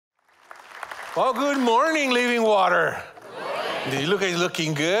Well, good morning, Living Water. You look like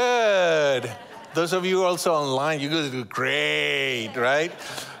looking good. Those of you also online, you guys do great, right?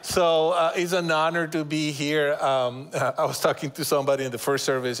 So it's an honor to be here. I was talking to somebody in the first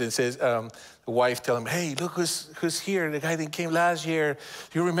service and says, the wife tell him, hey, look who's here, the guy that came last year.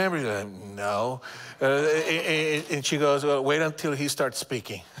 You remember? He's like, no. And she goes, well, wait until he starts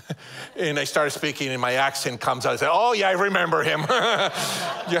speaking. And I started speaking and my accent comes out. I say, oh yeah, I remember him.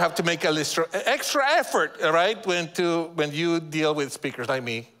 You have to make a extra effort, right? When you deal with speakers like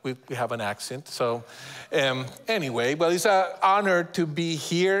me, we have an accent. So anyway, well, it's an honor to be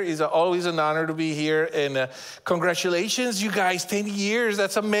here. It's always an honor to be here. And congratulations, you guys, 10 years.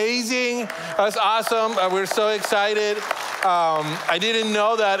 That's amazing. That's awesome. We're so excited. I didn't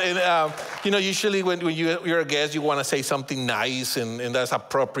know that. And, usually when you're a guest, you want to say something nice and that's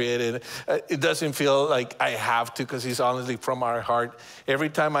appropriate. And it doesn't feel like I have to because it's honestly from our heart. Every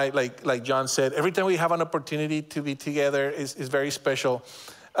time like John said, every time we have an opportunity to be together is very special.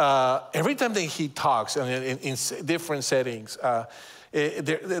 Every time that he talks in different settings,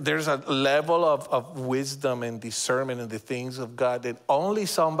 there's a level of wisdom and discernment in the things of God that only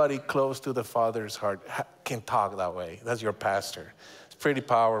somebody close to the Father's heart can talk that way. That's your pastor. It's pretty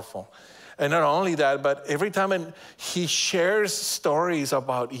powerful. And not only that, but every time he shares stories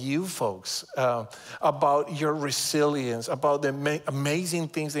about you folks, about your resilience, about the amazing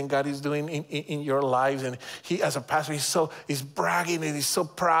things that God is doing in your lives. And he, as a pastor, he's bragging and he's so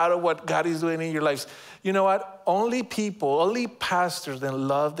proud of what God is doing in your lives. You know what? Only pastors that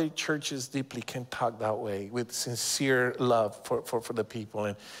love their churches deeply can talk that way with sincere love for the people.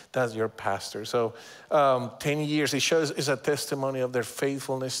 And that's your pastor. So 10 years, it shows is a testimony of their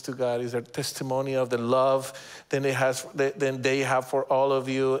faithfulness to God. Is a testimony of the love that they have for all of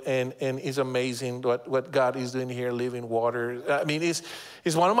you. And it's amazing what God is doing here, Living Water. I mean, it's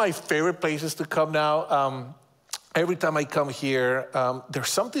one of my favorite places to come now. Every time I come here, there's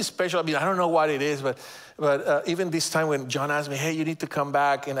something special. I mean, I don't know what it is, but even this time when John asked me, hey, you need to come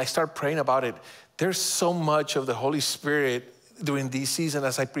back, and I start praying about it, there's so much of the Holy Spirit during this season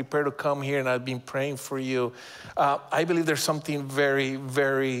as I prepare to come here, and I've been praying for you. I believe there's something very,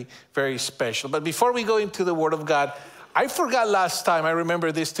 very, very special. But before we go into the Word of God, I forgot last time, I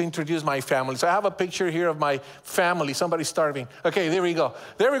remember this, to introduce my family. So I have a picture here of my family. Somebody's starving. Okay, there we go.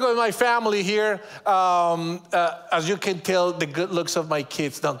 There we go, my family here. As you can tell, the good looks of my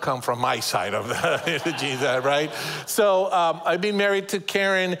kids don't come from my side of the Jesus, right? So I've been married to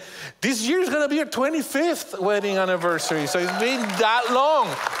Karen. This year is going to be her 25th wedding anniversary. So it's been that long,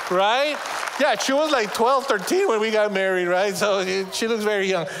 right? Yeah, she was like 12, 13 when we got married, right? So she looks very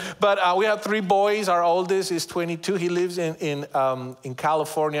young. But we have 3 boys. Our oldest is 22. He lives in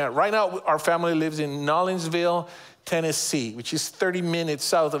California. Right now, our family lives in Nolensville, Tennessee, which is 30 minutes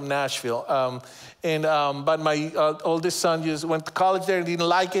south of Nashville. But my oldest son just went to college there and didn't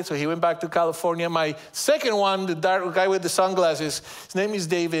like it, so he went back to California. My second one, the dark guy with the sunglasses, his name is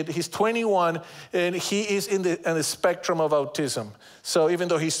David. He's 21, and he is in the spectrum of autism. So even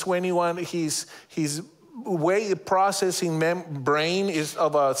though he's 21, his way processing brain is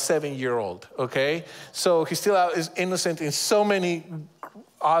of a 7-year-old, okay? So he still is innocent in so many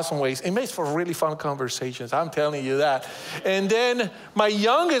awesome ways. It makes for really fun conversations, I'm telling you that. And then my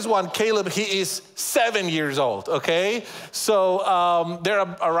youngest one, Caleb, he is 7 years old, okay? So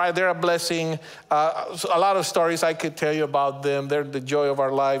they're a blessing. So a lot of stories I could tell you about them. They're the joy of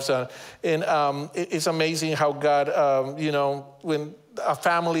our lives. And it's amazing how God, when a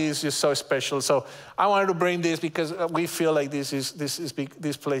family is just so special. So I wanted to bring this because we feel like this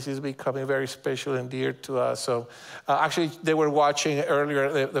place is becoming very special and dear to us. So actually, they were watching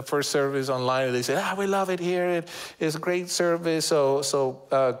earlier the first service online, and they said, we love it here. It's a great service.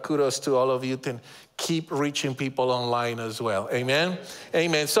 So kudos to all of you and keep reaching people online as well. Amen.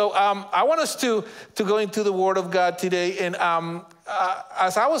 Amen. So I want us to go into the Word of God today. And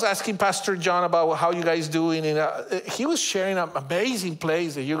as I was asking Pastor John about how you guys doing, and he was sharing an amazing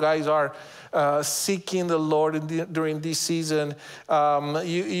place that you guys are seeking the Lord during this season.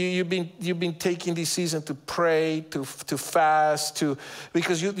 You've been taking this season to pray, to fast,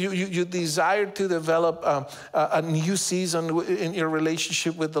 because you desire to develop a new season in your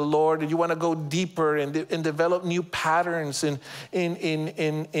relationship with the Lord, and you want to go deeper and develop new patterns in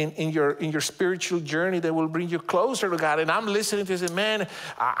your spiritual journey that will bring you closer to God. And I'm listening to this, and man,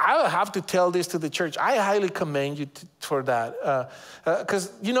 I have to tell this to the church. I highly commend you for that,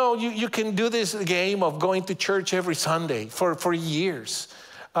 because you can do this game of going to church every Sunday for years.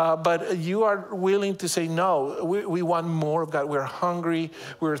 but you are willing to say, no, we want more of God. We're hungry.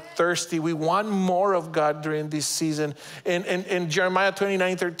 We're thirsty. We want more of God during this season. And Jeremiah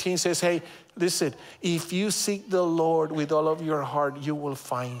 29:13 says, hey, listen, if you seek the Lord with all of your heart, you will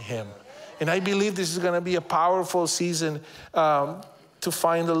find him. And I believe this is going to be a powerful season to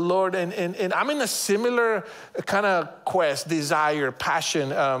find the Lord. And I'm in a similar kind of quest, desire,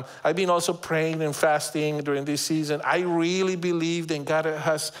 passion. I've been also praying and fasting during this season. I really believe that God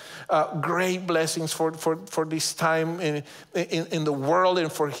has great blessings for this time in the world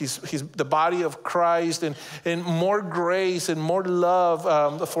and for the body of Christ, and more grace and more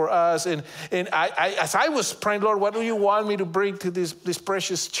love for us. And I, as I was praying, Lord, what do you want me to bring to this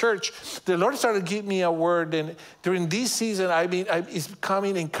precious church? The Lord started giving me a word. And during this season, it's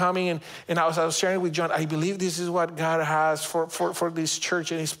coming and coming. And I was sharing with John, I believe this is what God has for this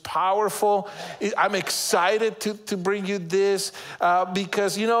church. And it's powerful. I'm excited to bring you this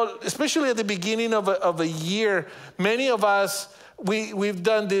because, you know, especially at the beginning of a year, many of us, we've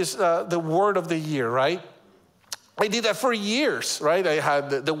done this, the word of the year, right? I did that for years, right? I had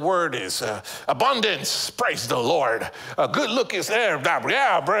the word is abundance, praise the Lord. Good look is there,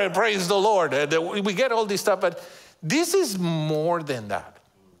 yeah, praise the Lord. We get all this stuff, but this is more than that.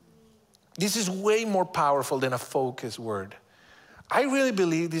 This is way more powerful than a focused word. I really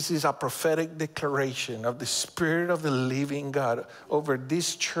believe this is a prophetic declaration of the Spirit of the living God over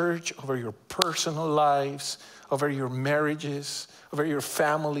this church, over your personal lives, over your marriages, over your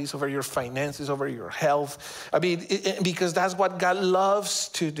families, over your finances, over your health. I mean, because that's what God loves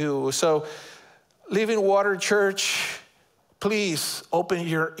to do. So, Living Water Church, please open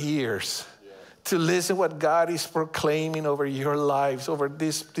your ears to listen what God is proclaiming over your lives, over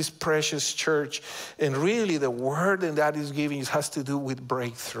this precious church. And really the word that God is giving has to do with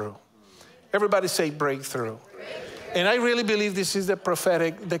breakthrough. Everybody say breakthrough. And I really believe this is the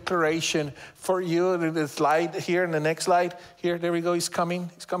prophetic declaration for you. The slide here, and the next slide here, there we go, he's coming.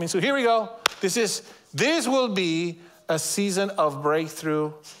 So here we go. This will be a season of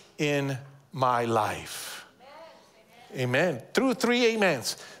breakthrough in my life. Amen. Through 3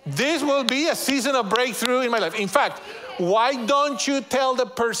 amens. This will be a season of breakthrough in my life. In fact, why don't you tell the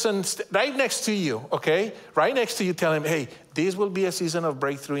person right next to you, okay? Right next to you, tell him, hey, this will be a season of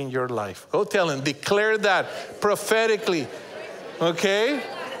breakthrough in your life. Go tell him, declare that prophetically, okay?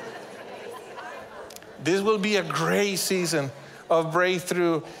 This will be a great season of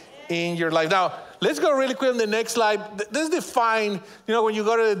breakthrough in your life. Now, let's go really quick on the next slide. Let's define, you know, when you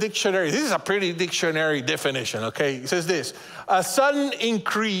go to the dictionary, this is a pretty dictionary definition, okay? It says this: a sudden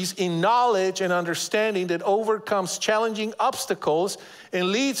increase in knowledge and understanding that overcomes challenging obstacles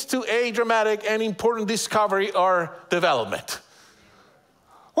and leads to a dramatic and important discovery or development.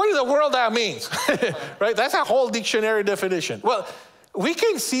 What in the world that means, right? That's a whole dictionary definition. Well, we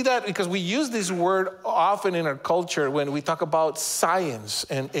can see that because we use this word often in our culture when we talk about science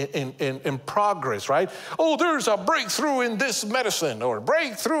and progress, right? Oh, there's a breakthrough in this medicine or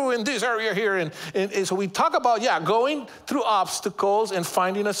breakthrough in this area here. And so we talk about, going through obstacles and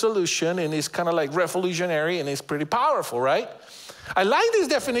finding a solution, and it's kind of like revolutionary and it's pretty powerful, right? I like this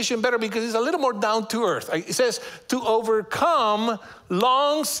definition better because it's a little more down to earth. It says to overcome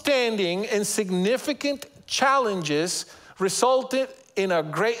long-standing and significant challenges resulted in a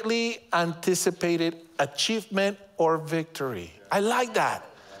greatly anticipated achievement or victory. I like that.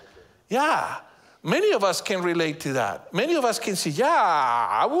 Yeah. Many of us can relate to that. Many of us can say,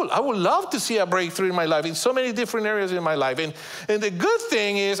 I would love to see a breakthrough in my life in so many different areas in my life. And the good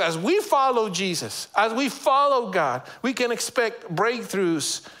thing is, as we follow Jesus, as we follow God, we can expect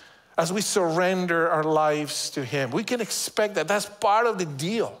breakthroughs as we surrender our lives to him. We can expect that. That's part of the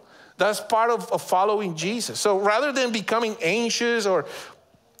deal. That's part of following Jesus. So rather than becoming anxious or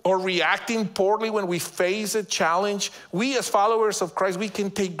reacting poorly when we face a challenge, we as followers of Christ, we can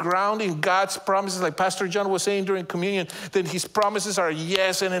take ground in God's promises. Like Pastor John was saying during communion, that his promises are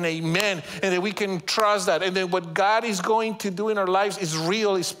yes and an amen, and that we can trust that. And then what God is going to do in our lives is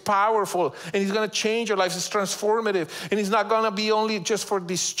real, is powerful, and he's going to change our lives. It's transformative. And it's not going to be only just for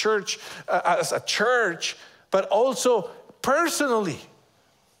this church as a church, but also personally.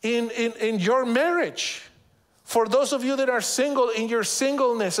 In your marriage, for those of you that are single, in your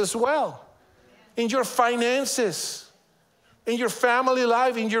singleness as well, in your finances, in your family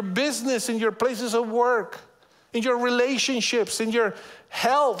life, in your business, in your places of work, in your relationships, in your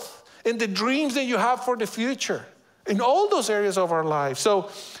health, in the dreams that you have for the future, in all those areas of our lives. So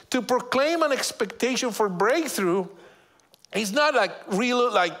to proclaim an expectation for breakthrough is not like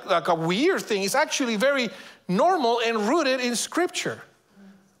real, like a weird thing. It's actually very normal and rooted in Scripture.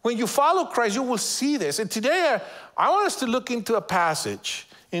 When you follow Christ, you will see this. And today, I want us to look into a passage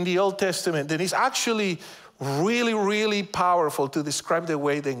in the Old Testament that is actually really, really powerful to describe the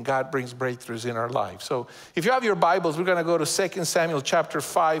way that God brings breakthroughs in our lives. So if you have your Bibles, we're going to go to 2 Samuel chapter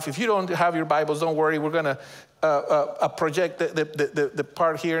 5. If you don't have your Bibles, don't worry. We're going to project the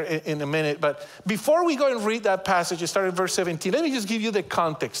part here in a minute. But before we go and read that passage, it started in verse 17. Let me just give you the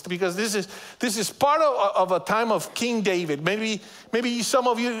context, because this is part of a time of King David. Maybe some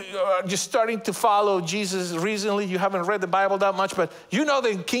of you are just starting to follow Jesus recently. You haven't read the Bible that much, but you know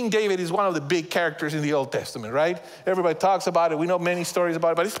that King David is one of the big characters in the Old Testament, right? Everybody talks about it. We know many stories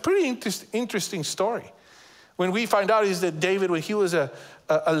about it, but it's a pretty interesting story. When we find out is that David, when he was a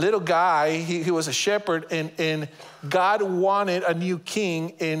little guy, he was a shepherd, and God wanted a new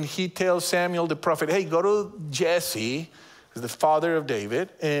king, and he tells Samuel the prophet, hey, go to Jesse, the father of David,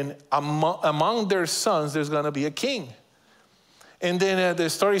 and among their sons, there's going to be a king. And then the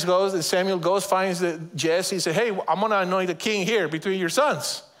story goes, and Samuel goes, finds Jesse, says, hey, I'm going to anoint a king here between your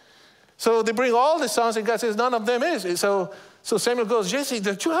sons. So they bring all the sons, and God says, none of them is. So Samuel goes, Jesse,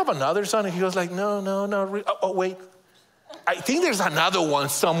 don't you have another son? And he goes like, no. Oh, wait. I think there's another one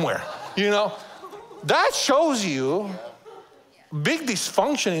somewhere, That shows you big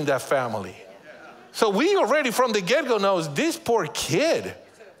dysfunction in that family. So we already from the get-go knows this poor kid,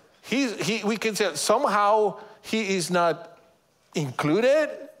 we can say somehow he is not included.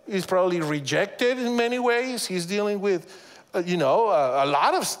 He's probably rejected in many ways. He's dealing with, a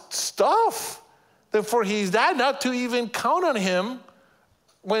lot of stuff. Therefore, his dad not to even count on him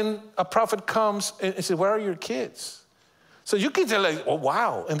when a prophet comes and says, where are your kids? So you can tell, like, oh,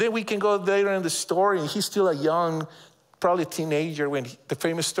 wow. And then we can go later in the story, and he's still a young, probably teenager, when the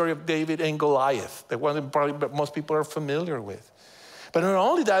famous story of David and Goliath, the one that probably most people are familiar with. But not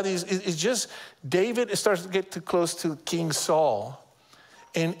only that, it's just David starts to get too close to King Saul.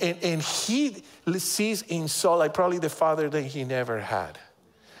 And he sees in Saul like probably the father that he never had.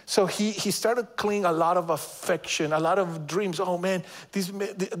 So he started clinging a lot of affection, a lot of dreams. Oh man,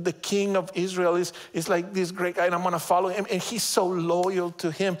 the king of Israel is like this great guy, and I'm going to follow him. And he's so loyal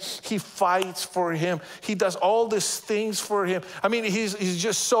to him. He fights for him. He does all these things for him. I mean, he's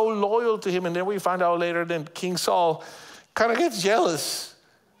just so loyal to him. And then we find out later that King Saul kind of gets jealous,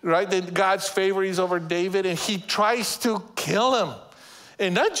 right? That God's favor is over David, and he tries to kill him.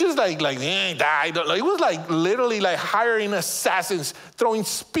 And not just like die. It was like literally like hiring assassins, throwing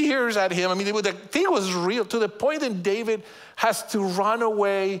spears at him. I mean, the thing was real to the point that David has to run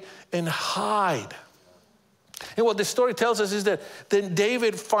away and hide. And what the story tells us is that then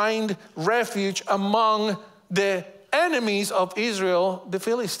David find refuge among the enemies of Israel, the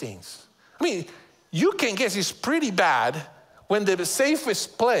Philistines. I mean, you can guess it's pretty bad when the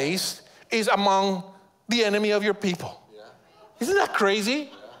safest place is among the enemy of your people. Isn't that crazy?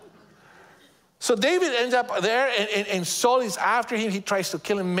 So David ends up there, and Saul is after him. He tries to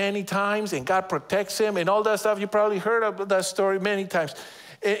kill him many times, and God protects him and all that stuff. You probably heard of that story many times.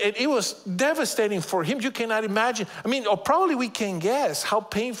 It was devastating for him. You cannot imagine. I mean, or probably we can guess how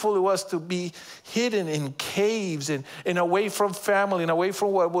painful it was to be hidden in caves and away from family and away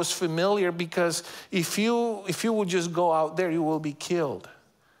from what was familiar, because if you would just go out there, you will be killed.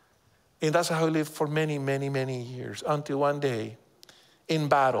 And that's how he lived for many, many, many years, until one day in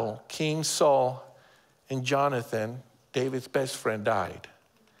battle, King Saul and Jonathan, David's best friend, died.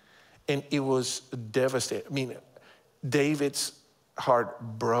 And it was devastating. I mean, David's heart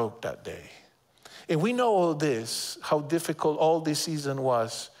broke that day. And we know all this, how difficult all this season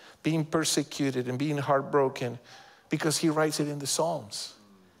was, being persecuted and being heartbroken, because he writes it in the Psalms.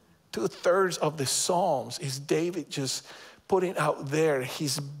 2/3 of the Psalms is David just putting out there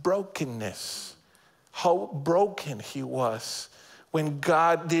his brokenness, how broken he was when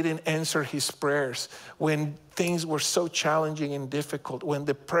God didn't answer his prayers, when things were so challenging and difficult, when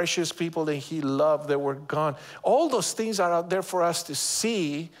the precious people that he loved, they were gone. All those things are out there for us to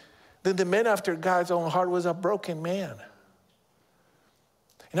see that the man after God's own heart was a broken man.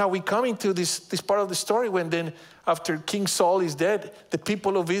 Now we come into this part of the story when then after King Saul is dead, the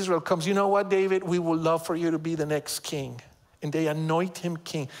people of Israel comes, you know what, David, we would love for you to be the next king. And they anoint him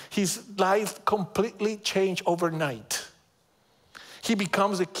king. His life completely changed overnight. He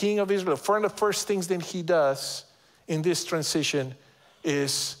becomes the king of Israel. One of the first things that he does in this transition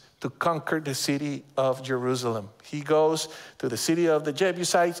is to conquer the city of Jerusalem. He goes to the city of the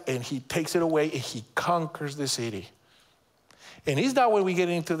Jebusites, and he takes it away, and he conquers the city. And it's not when we get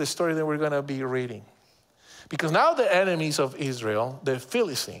into the story that we're going to be reading. Because now the enemies of Israel, the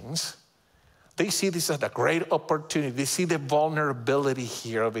Philistines, they see this as a great opportunity. They see the vulnerability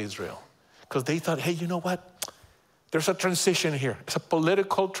here of Israel. Because they thought, hey, you know what? There's a transition here. It's a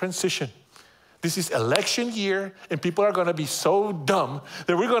political transition. This is election year, and people are going to be so dumb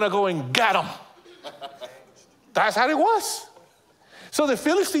that we're going to go and get them. That's how it was. So the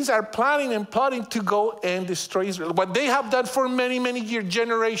Philistines are planning and plotting to go and destroy Israel. What they have done for many, many years,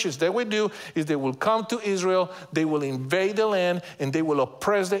 generations, they will do is they will come to Israel, they will invade the land, and they will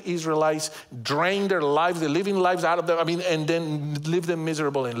oppress the Israelites, drain their lives, their living lives out of them, and then leave them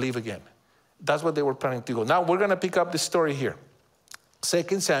miserable and leave again. That's what they were planning to go. Now we're going to pick up the story here.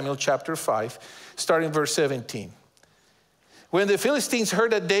 2 Samuel chapter 5, starting verse 17. When the Philistines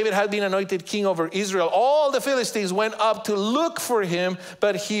heard that David had been anointed king over Israel, all the Philistines went up to look for him,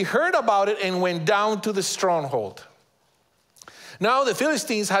 but he heard about it and went down to the stronghold. Now the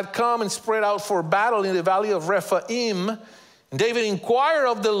Philistines had come and spread out for battle in the valley of Rephaim. And David inquired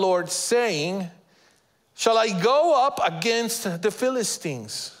of the Lord, saying, shall I go up against the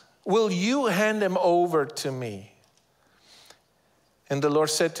Philistines? Will you hand them over to me? And the Lord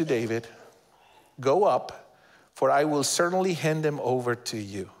said to David, go up, for I will certainly hand them over to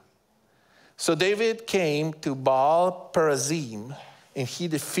you. So David came to Baal Perazim, and he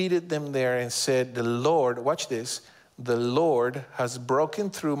defeated them there and said, the Lord, watch this, the Lord has broken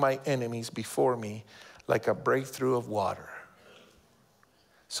through my enemies before me like a breakthrough of water.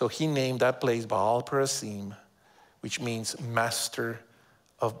 So he named that place Baal Perazim, which means master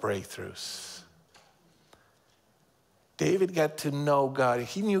of breakthroughs. David got to know God.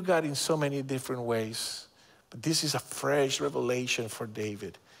 He knew God in so many different ways. But this is a fresh revelation for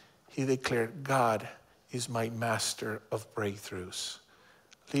David. He declared, God is my master of breakthroughs.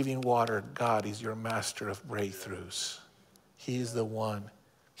 Living water, God is your master of breakthroughs. He is the one.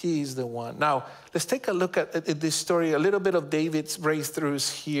 He is the one. Now, let's take a look at this story, a little bit of David's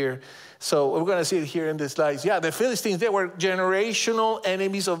breakthroughs here. So we're going to see it here in the slides. Yeah, the Philistines, they were generational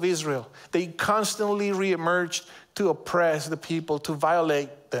enemies of Israel. They constantly reemerged to oppress the people, to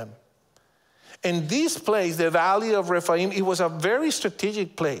violate them. And this place, the Valley of Rephaim, it was a very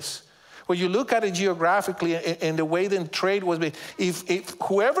strategic place. When you look at it geographically and the way the trade was made, if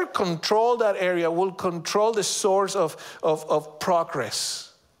whoever controlled that area will control the source of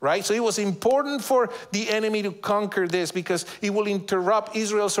progress, right? So it was important for the enemy to conquer this because it will interrupt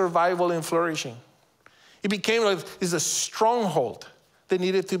Israel's survival and flourishing. It became like it's a stronghold that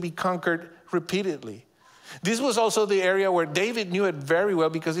needed to be conquered repeatedly. This was also the area where David knew it very well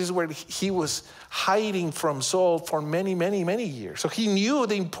because this is where he was hiding from Saul for many, many, many years. So he knew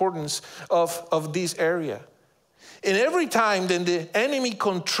the importance of this area. And every time then the enemy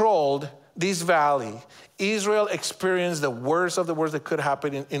controlled this valley, Israel experienced the worst of the worst that could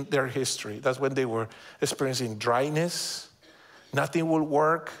happen in their history. That's when they were experiencing dryness. Nothing would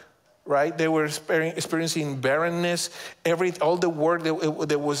work. Right? They were experiencing barrenness. All the work,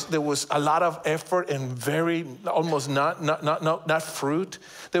 there was a lot of effort and almost not fruit.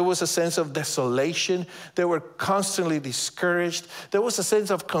 There was a sense of desolation. They were constantly discouraged. There was a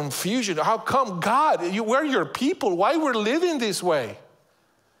sense of confusion. How come, God, we're your people? Why we're living this way?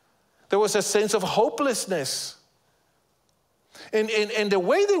 There was a sense of hopelessness. And the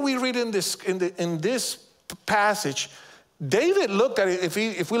way that we read in this passage, David looked at it.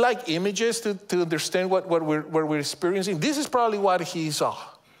 If we like images to understand what we're experiencing, this is probably what he saw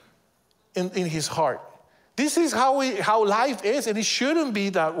in his heart. This is how life is, and it shouldn't be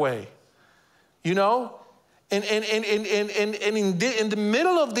that way, you know. And in the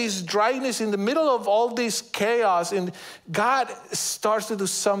middle of this dryness, in the middle of all this chaos, and God starts to do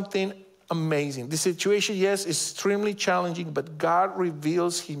something amazing. The situation, yes, is extremely challenging, but God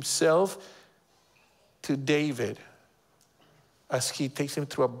reveals Himself to David as he takes him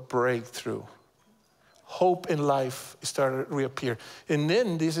through a breakthrough. Hope in life started to reappear. And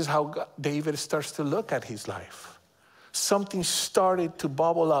then this is how David starts to look at his life. Something started to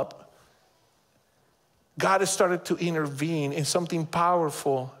bubble up. God started to intervene and something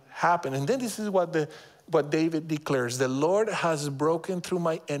powerful happened. And then this is what David declares. The Lord has broken through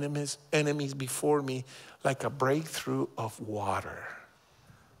my enemies before me like a breakthrough of water.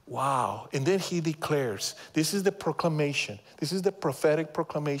 Wow. And then he declares, this is the proclamation. This is the prophetic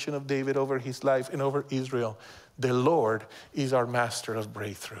proclamation of David over his life and over Israel. The Lord is our master of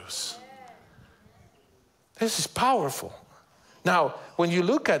breakthroughs. This is powerful. Now, when you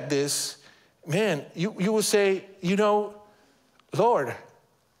look at this, man, you will say, you know, Lord,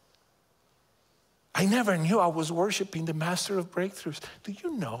 I never knew I was worshiping the master of breakthroughs. Do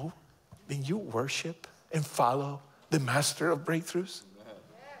you know that you worship and follow the master of breakthroughs?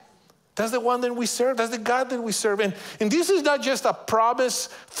 That's the one that we serve. That's the God that we serve. And this is not just a promise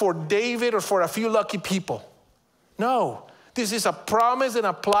for David or for a few lucky people. No, this is a promise that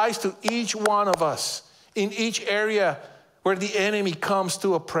applies to each one of us in each area where the enemy comes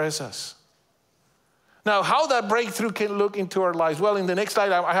to oppress us. Now, how that breakthrough can look into our lives? Well, in the next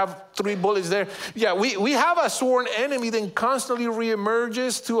slide, I have 3 bullets there. Yeah, we have a sworn enemy that constantly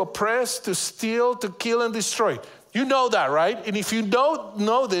reemerges to oppress, to steal, to kill, and destroy. You know that, right? And if you don't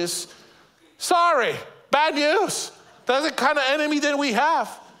know this, sorry, bad news. That's the kind of enemy that we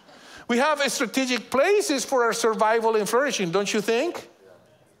have. We have strategic places for our survival and flourishing, don't you think?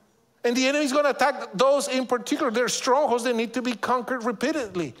 And the enemy is going to attack those in particular. There are strongholds that need to be conquered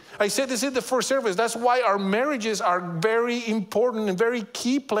repeatedly. I said this in the first service. That's why our marriages are very important and very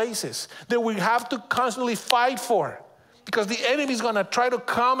key places that we have to constantly fight for. Because the enemy is going to try to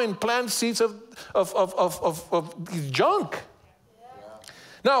come and plant seeds of junk.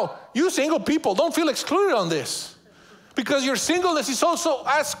 Now, you single people, don't feel excluded on this. Because your singleness is also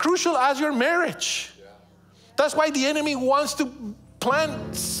as crucial as your marriage. That's why the enemy wants to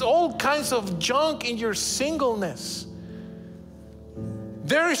plant all kinds of junk in your singleness.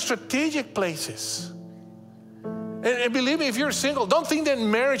 Very strategic places. And believe me, if you're single, don't think that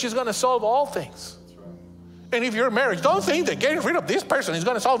marriage is going to solve all things. And if you're married, don't think that getting rid of this person is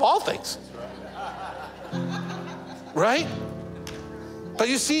going to solve all things. Right? But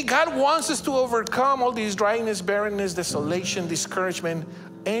you see, God wants us to overcome all these dryness, barrenness, desolation, discouragement,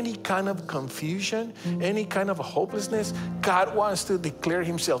 any kind of confusion, any kind of hopelessness. God wants to declare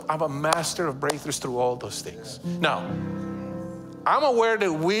himself, I'm a master of breakthroughs through all those things. Now, I'm aware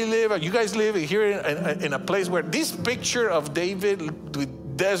that we live, you guys live here in a place where this picture of David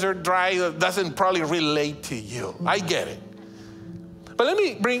with desert dry doesn't probably relate to you. I get it. But let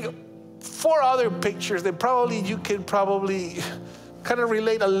me bring 4 other pictures that probably you can kind of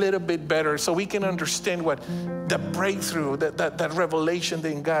relate a little bit better so we can understand what the breakthrough, that revelation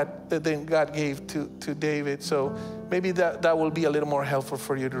that God gave to David. So maybe that will be a little more helpful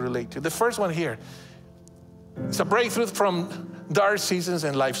for you to relate to. The first one here, it's a breakthrough from dark seasons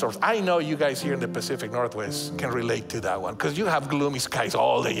and life storms. I know you guys here in the Pacific Northwest can relate to that one because you have gloomy skies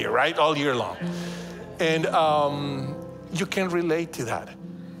all the year, right? All year long. And you can relate to that.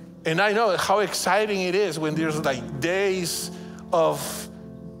 And I know how exciting it is when there's like days of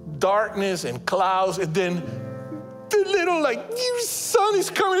darkness and clouds, and then the little new sun is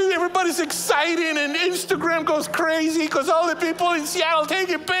coming and everybody's excited and Instagram goes crazy because all the people in Seattle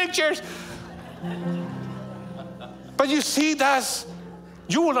taking pictures. But you see,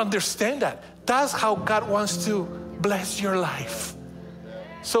 you will understand that. That's how God wants to bless your life.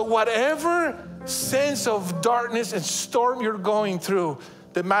 So whatever sense of darkness and storm you're going through,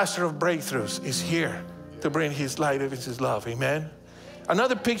 the master of breakthroughs is here to bring his light of his love. Amen.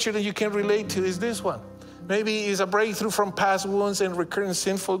 Another picture that you can relate to is this one. Maybe it's a breakthrough from past wounds and recurrent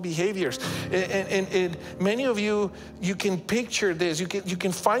sinful behaviors. And many of you can picture this. You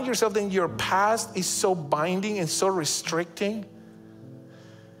can find yourself in your past is so binding and so restricting.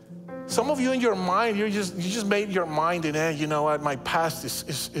 Some of you in your mind, you just made your mind and, hey, you know what, my past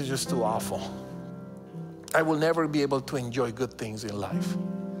is just too awful. I will never be able to enjoy good things in life.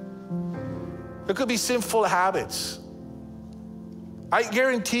 There could be sinful habits. I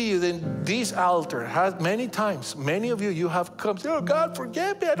guarantee you that this altar has many times, many of you have come, oh, God,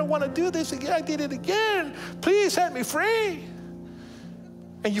 forgive me. I don't want to do this again. I did it again. Please set me free.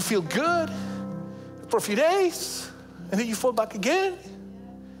 And you feel good for a few days, and then you fall back again.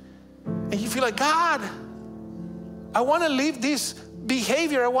 And you feel like, God, I want to leave this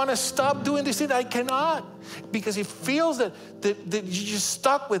behavior. I want to stop doing this thing. I cannot, because it feels that you're just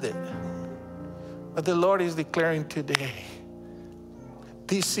stuck with it. But the Lord is declaring today,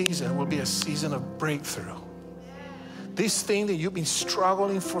 this season will be a season of breakthrough. This thing that you've been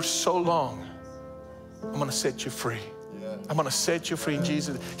struggling for so long, I'm going to set you free. I'm going to set you free in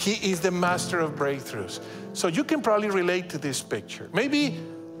Jesus. He is the master of breakthroughs. So you can probably relate to this picture. Maybe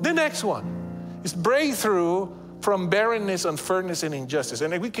the next one is breakthrough from barrenness, unfairness, and injustice.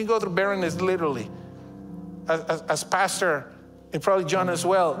 And we can go through barrenness literally. As pastor, and probably John as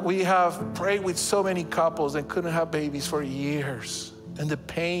well, we have prayed with so many couples that couldn't have babies for years. And the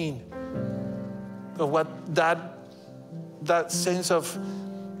pain of what that sense of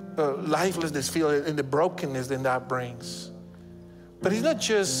lifelessness feel and the brokenness that brings. But it's not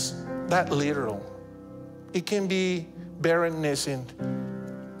just that literal. It can be barrenness in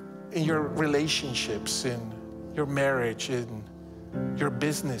your relationships, in your marriage, in your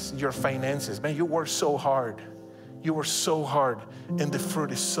business, your finances. Man, you work so hard. You work so hard, and the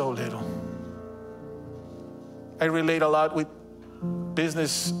fruit is so little. I relate a lot with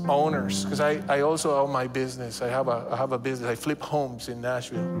business owners because I also own my business. I have a business. I flip homes in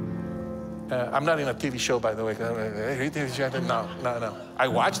Nashville. I'm not in a TV show, by the way. No. I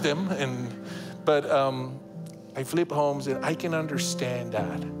watch them, but I flip homes, and I can understand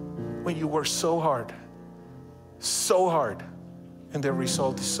that when you work so hard so hard, and the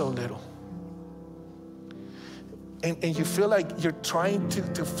result is so little. And you feel like you're trying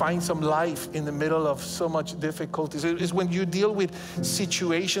to find some life in the middle of so much difficulties. It's when you deal with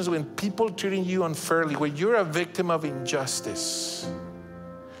situations when people treating you unfairly, when you're a victim of injustice.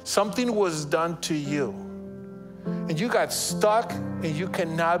 Something was done to you, and you got stuck, and you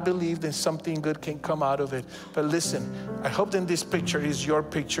cannot believe that something good can come out of it. But listen, I hope that this picture is your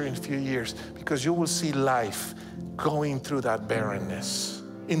picture in a few years, because you will see life going through that barrenness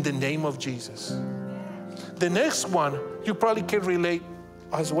in the name of Jesus. The next one, you probably can relate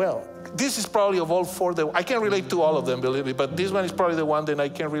as well. This is probably of all four, I can't relate to all of them, believe me, but this one is probably the one that I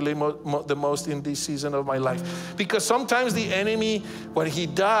can relate the most in this season of my life. Because sometimes the enemy, what he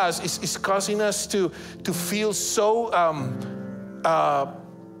does is causing us to feel so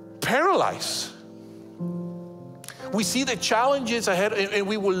paralyzed. We see the challenges ahead, and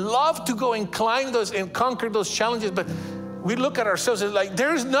we would love to go and climb those and conquer those challenges, but we look at ourselves and like,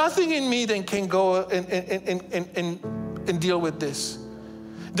 there's nothing in me that can go and deal with this.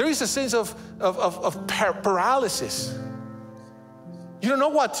 There is a sense of paralysis. You don't know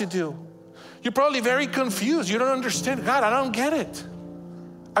what to do. You're probably very confused. You don't understand. God, I don't get it.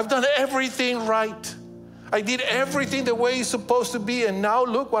 I've done everything right. I did everything the way it's supposed to be, and now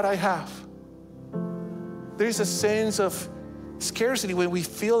look what I have. There is a sense of scarcity when we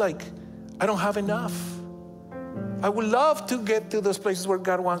feel like, I don't have enough. I would love to get to those places where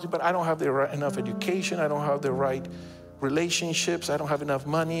God wants me, but I don't have enough education. I don't have the right relationships. I don't have enough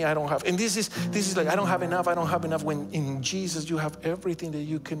money. I don't have, and this is like, I don't have enough. When in Jesus you have everything that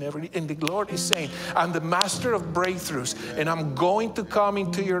you can ever need. And the Lord is saying, I'm the master of breakthroughs, and I'm going to come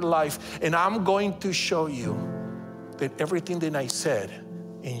into your life, and I'm going to show you that everything that I said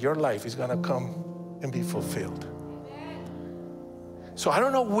in your life is going to come and be fulfilled. So I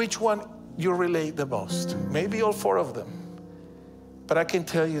don't know which one you relate the most. Maybe all four of them. But I can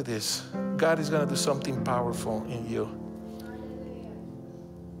tell you this, God is going to do something powerful in you.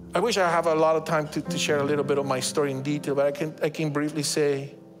 I wish I have a lot of time to share a little bit of my story in detail, but I can briefly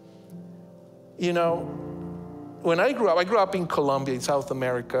say, you know, when I grew up in Colombia, in South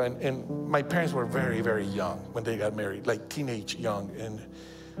America, and my parents were very, very young when they got married, like teenage young, and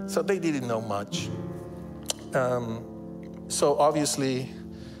so they didn't know much. So obviously,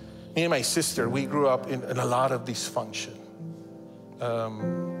 me and my sister, we grew up in a lot of dysfunction.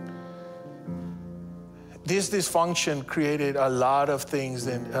 This dysfunction created a lot of things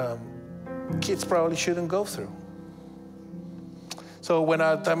that kids probably shouldn't go through. So when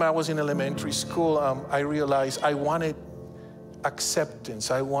time I was in elementary school, I realized I wanted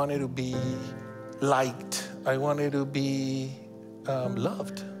acceptance. I wanted to be liked. I wanted to be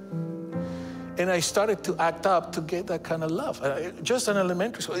loved. And I started to act up to get that kind of love, just in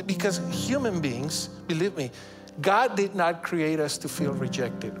elementary school. Because human beings, believe me, God did not create us to feel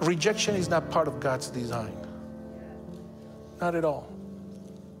rejected. Rejection is not part of God's design. Not at all.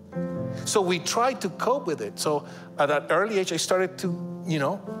 So we tried to cope with it. So at that early age, I started to,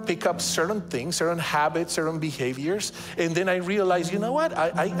 pick up certain things, certain habits, certain behaviors. And then I realized, you know what?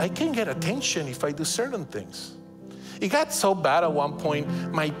 I can get attention if I do certain things. It got so bad at one point,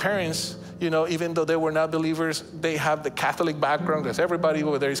 my parents, even though they were not believers, they have the Catholic background, because everybody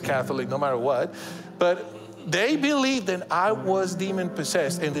over there is Catholic, no matter what. But they believed that I was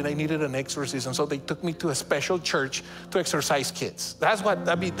demon-possessed and that I needed an exorcism. So they took me to a special church to exorcise kids. That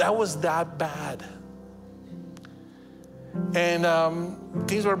was that bad. And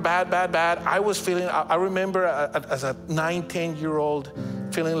things were bad. I was feeling, I remember as a 9, 10-year-old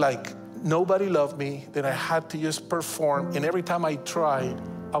feeling like nobody loved me, that I had to just perform. And every time I tried,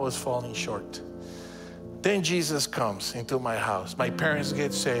 I was falling short. Then Jesus comes into my house. My parents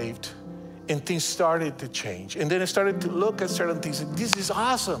get saved, and things started to change. And then I started to look at certain things. This is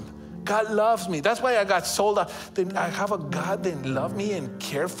awesome. God loves me. That's why I got sold out. Then I have a God that loved me and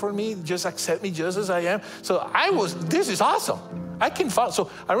cared for me, just accept me just as I am. So this is awesome. I can follow. So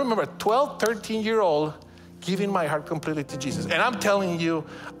I remember a 12, 13-year-old giving my heart completely to Jesus. And I'm telling you,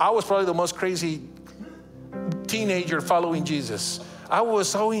 I was probably the most crazy teenager following Jesus. I was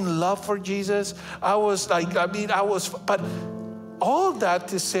so in love for Jesus. But all that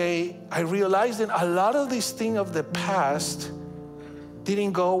to say, I realized that a lot of these things of the past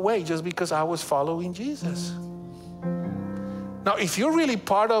didn't go away just because I was following Jesus. Now, if you're really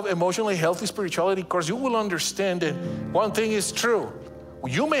part of emotionally healthy spirituality course, you will understand that one thing is true.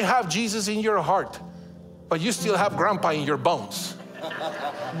 You may have Jesus in your heart, but you still have grandpa in your bones.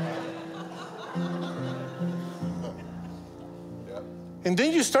 And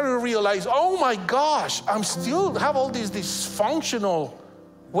then you start to realize, oh my gosh, I'm still have all these dysfunctional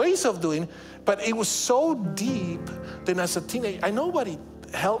ways of doing, but it was so deep that as a teenager, nobody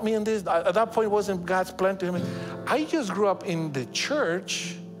helped me in this. At that point, it wasn't God's plan to him. I just grew up in the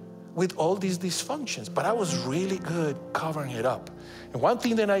church with all these dysfunctions, but I was really good covering it up. And one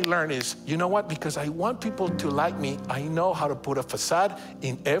thing that I learned is, you know what? Because I want people to like me, I know how to put a facade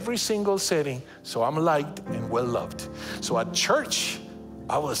in every single setting so I'm liked and well loved. So at church,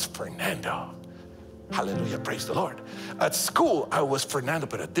 I was Fernando. Hallelujah, praise the Lord. At school, I was Fernando,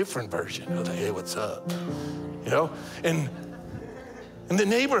 but a different version. I was like, hey, what's up? You know? And in the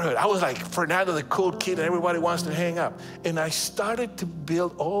neighborhood, I was like Fernando, the cool kid, and everybody wants to hang up. And I started to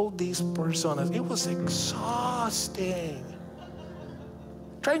build all these personas. It was exhausting.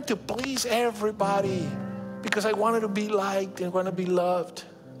 Trying to please everybody because I wanted to be liked and want to be loved.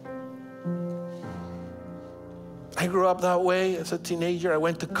 I grew up that way as a teenager. I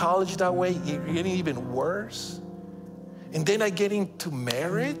went to college that way, getting even worse. And then I get into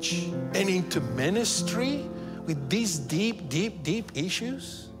marriage and into ministry with these deep, deep, deep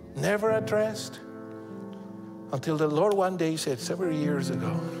issues, never addressed. Until the Lord one day said, several years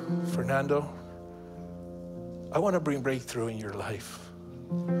ago, Fernando, I want to bring breakthrough in your life.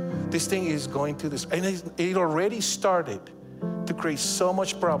 This thing is going to this, and it already started to create so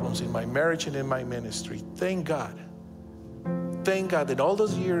much problems in my marriage and in my ministry. Thank God. Thank God that all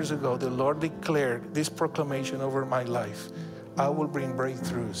those years ago, the Lord declared this proclamation over my life. I will bring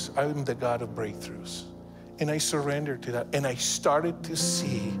breakthroughs. I am the God of breakthroughs. And I surrendered to that. And I started to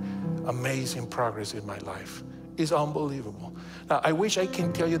see amazing progress in my life. It's unbelievable. Now, I wish I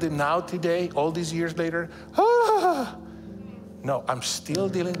can tell you that now, today, all these years later, no, I'm still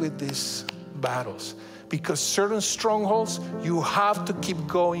dealing with these battles. Because certain strongholds, you have to keep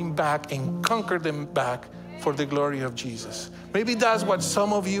going back and conquer them back for the glory of Jesus. Maybe that's what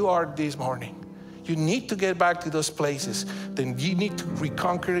some of you are this morning. You need to get back to those places. Then you need to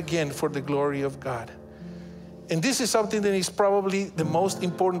reconquer again for the glory of God. And this is something that is probably the most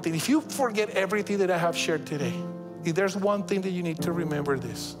important thing. If you forget everything that I have shared today, if there's one thing that you need to remember,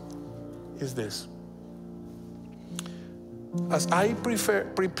 this is this. As I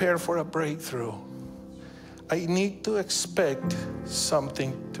prepare for a breakthrough, I need to expect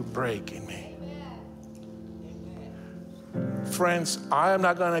something to break in me. Friends, I am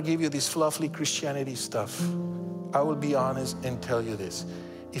not going to give you this fluffy Christianity stuff. I will be honest and tell you this.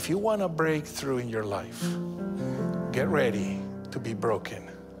 If you want a breakthrough in your life, get ready to be broken.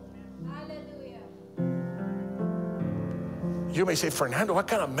 Hallelujah. You may say, Fernando, what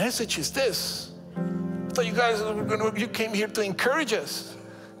kind of message is this? I thought you guys you came here to encourage us.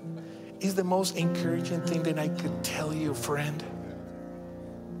 It's the most encouraging thing that I could tell you, friend.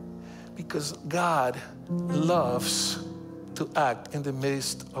 Because God loves to act in the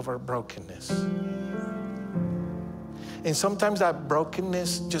midst of our brokenness. And sometimes that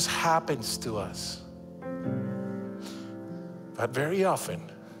brokenness just happens to us. But very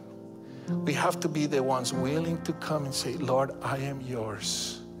often, we have to be the ones willing to come and say, Lord, I am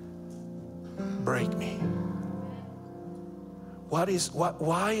yours. Break me.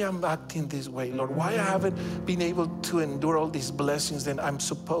 Why I'm acting this way, Lord? Why I haven't been able to endure all these blessings that I'm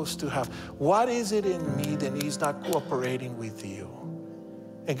supposed to have? What is it in me that is not cooperating with you?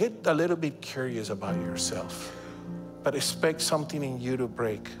 And get a little bit curious about yourself, but expect something in you to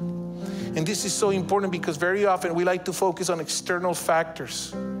break. And this is so important because very often we like to focus on external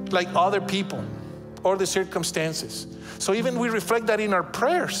factors, like other people or the circumstances. So even we reflect that in our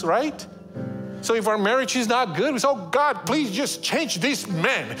prayers, right? So if our marriage is not good, we say, oh God, please just change this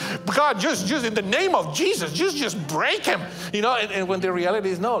man. God, just in the name of Jesus, just break him. You know, and when the reality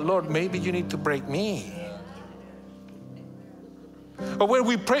is, no, Lord, maybe you need to break me. Or when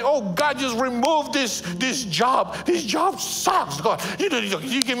we pray, oh God, just remove this job. This job sucks, God. You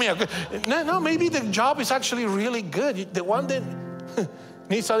give me a good. No, maybe the job is actually really good. The one that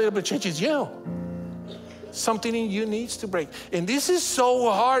needs a little bit of change is you. Something in you needs to break. And this is so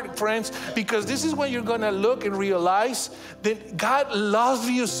hard, friends, because this is when you're going to look and realize that God loves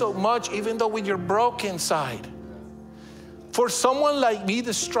you so much, even though with your broken side. For someone like me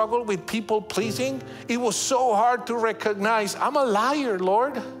to struggle with people pleasing, it was so hard to recognize, I'm a liar,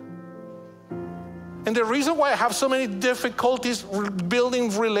 Lord. And the reason why I have so many difficulties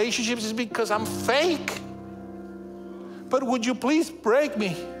building relationships is because I'm fake. But would you please break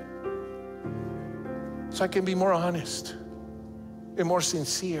me so I can be more honest and more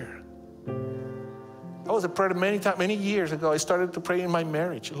sincere? I was a prayer many years ago. I started to pray in my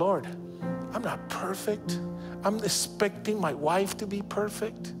marriage. Lord, I'm not perfect. I'm expecting my wife to be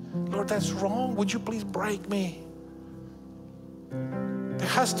perfect. Lord, that's wrong. Would you please break me? There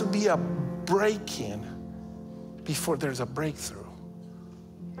has to be a break-in before there's a breakthrough.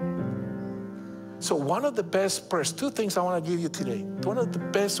 So one of the best prayers, two things I want to give you today. One of the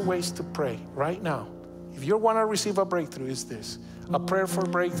best ways to pray right now, if you want to receive a breakthrough, is this. A prayer for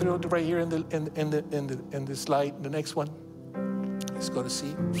breakthrough right here in the slide. The next one. Let's go to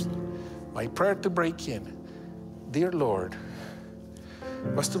see. My prayer to break in. Dear Lord,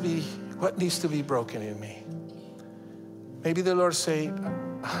 what needs to be broken in me? Maybe the Lord say,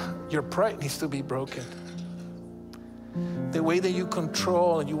 your pride needs to be broken. The way that you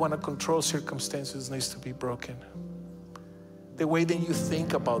control and you want to control circumstances needs to be broken. The way that you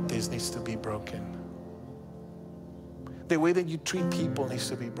think about this needs to be broken. The way that you treat people needs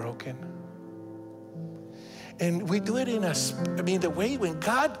to be broken. And we do it the way when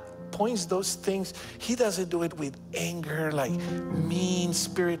God points those things, he doesn't do it with anger, like mean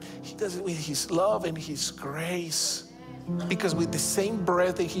spirit. He does it with his love and his grace. Because with the same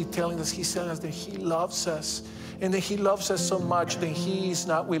breath that he's telling us that he loves us. And that he loves us so much that he is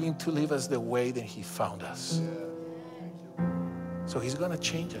not willing to leave us the way that he found us. So he's going to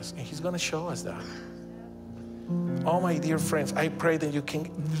change us and he's going to show us that. Oh, my dear friends, I pray that you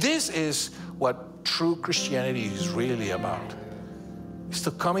can. This is what true Christianity is really about. Is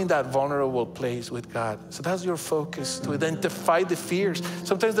to come in that vulnerable place with God. So that's your focus, to identify the fears.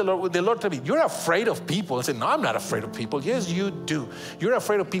 Sometimes the Lord tells me, you're afraid of people. I say, no, I'm not afraid of people. Yes, you do. You're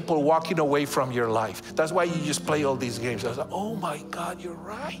afraid of people walking away from your life. That's why you just play all these games. I was like, oh my God, you're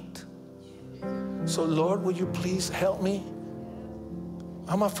right. So Lord, would you please help me?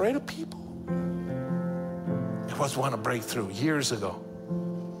 I'm afraid of people. It was one breakthrough years ago.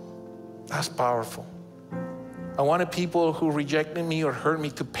 That's powerful. I wanted people who rejected me or hurt me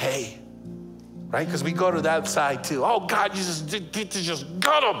to pay, right? Because we go to that side too. Oh, God, you just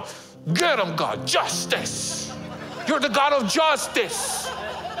got them. Get them, God. Justice. You're the God of justice.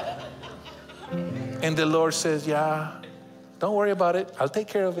 And the Lord says, yeah, don't worry about it. I'll take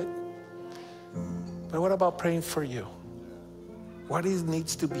care of it. But what about praying for you? What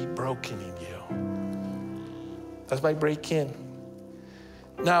needs to be broken in you? That's by break in.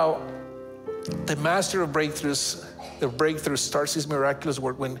 Now, the master of breakthroughs, the breakthrough starts his miraculous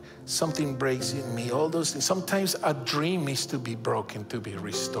work when something breaks in me. All those things. Sometimes a dream needs to be broken to be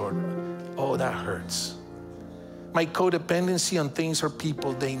restored. Oh, that hurts. My codependency on things or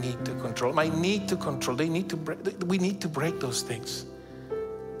people, they need to control. My need to control, we need to break those things.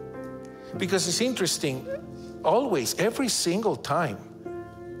 Because it's interesting, always, every single time,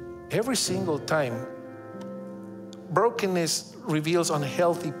 brokenness reveals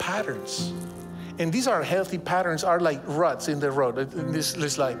unhealthy patterns. And these are healthy patterns are like ruts in the road. Let's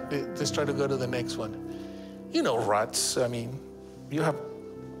try to go to the next one. You know ruts. I mean, you have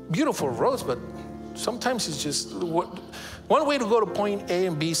beautiful roads, but sometimes it's just one way to go to point A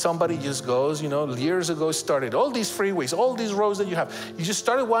and B. Somebody just goes, years ago started all these freeways, all these roads that you have. You just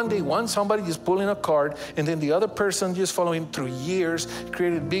started one day, somebody just pulling a cart, and then the other person just following through years,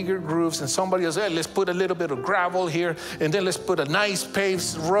 created bigger grooves, and somebody else, hey, let's put a little bit of gravel here, and then let's put a nice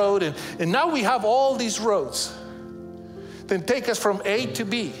paved road, and now we have all these roads that take us from A to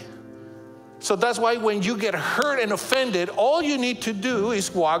B. So that's why when you get hurt and offended, all you need to do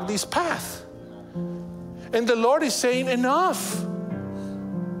is walk this path. And the Lord is saying, enough.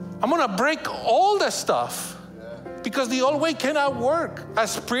 I'm going to break all that stuff because the old way cannot work.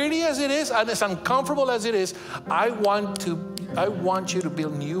 As pretty as it is and as uncomfortable as it is, I want you to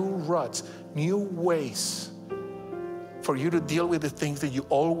build new ruts, new ways for you to deal with the things that you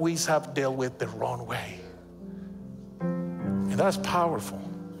always have dealt with the wrong way. And that's powerful.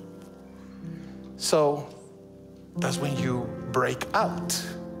 So that's when you break out.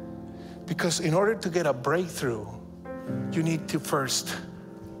 Because in order to get a breakthrough, you need to first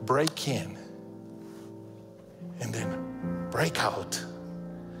break in and then break out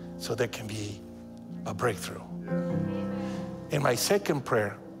so there can be a breakthrough. And my second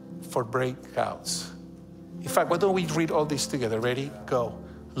prayer for breakouts. In fact, why don't we read all this together? Ready? Go.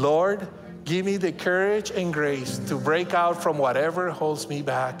 Lord, give me the courage and grace to break out from whatever holds me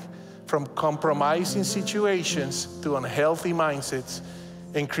back, from compromising situations to unhealthy mindsets,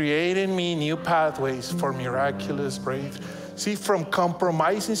 and create in me new pathways for miraculous breakthrough. See, from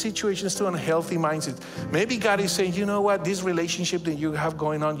compromising situations to unhealthy mindsets. Maybe God is saying, you know what, this relationship that you have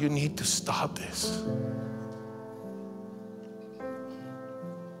going on, you need to stop this.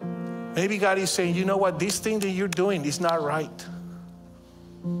 Maybe God is saying, you know what, this thing that you're doing is not right.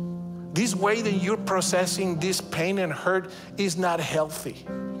 This way that you're processing this pain and hurt is not healthy.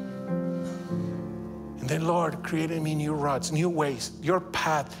 And then, Lord, create in me new routes, new ways, your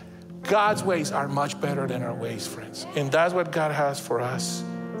path. God's ways are much better than our ways, friends. And that's what God has for us.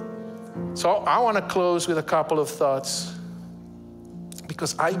 So I want to close with a couple of thoughts.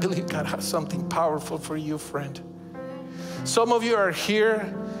 Because I believe God has something powerful for you, friend. Some of you are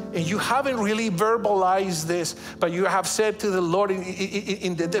here and you haven't really verbalized this, but you have said to the Lord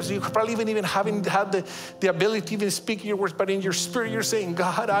in the depths, you probably even haven't had the ability to even speak your words, but in your spirit you're saying,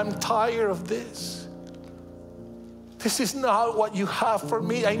 God, I'm tired of this. This is not what you have for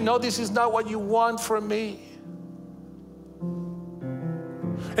me. I know this is not what you want from me.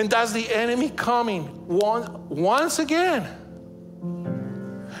 And that's the enemy coming once again.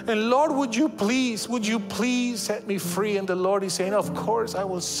 And Lord, would you please set me free? And the Lord is saying, of course, I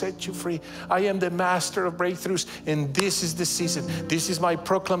will set you free. I am the master of breakthroughs, and this is the season. This is my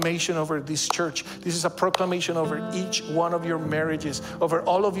proclamation over this church. This is a proclamation over each one of your marriages, over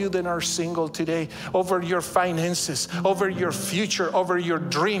all of you that are single today, over your finances, over your future, over your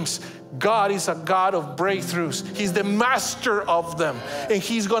dreams. God is a God of breakthroughs. He's the master of them. And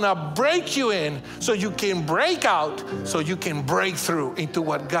He's going to break you in so you can break out, so you can break through into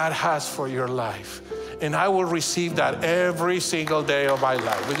what God has for your life. And I will receive that every single day of my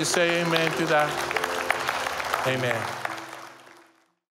life. Would you say amen to that? Amen.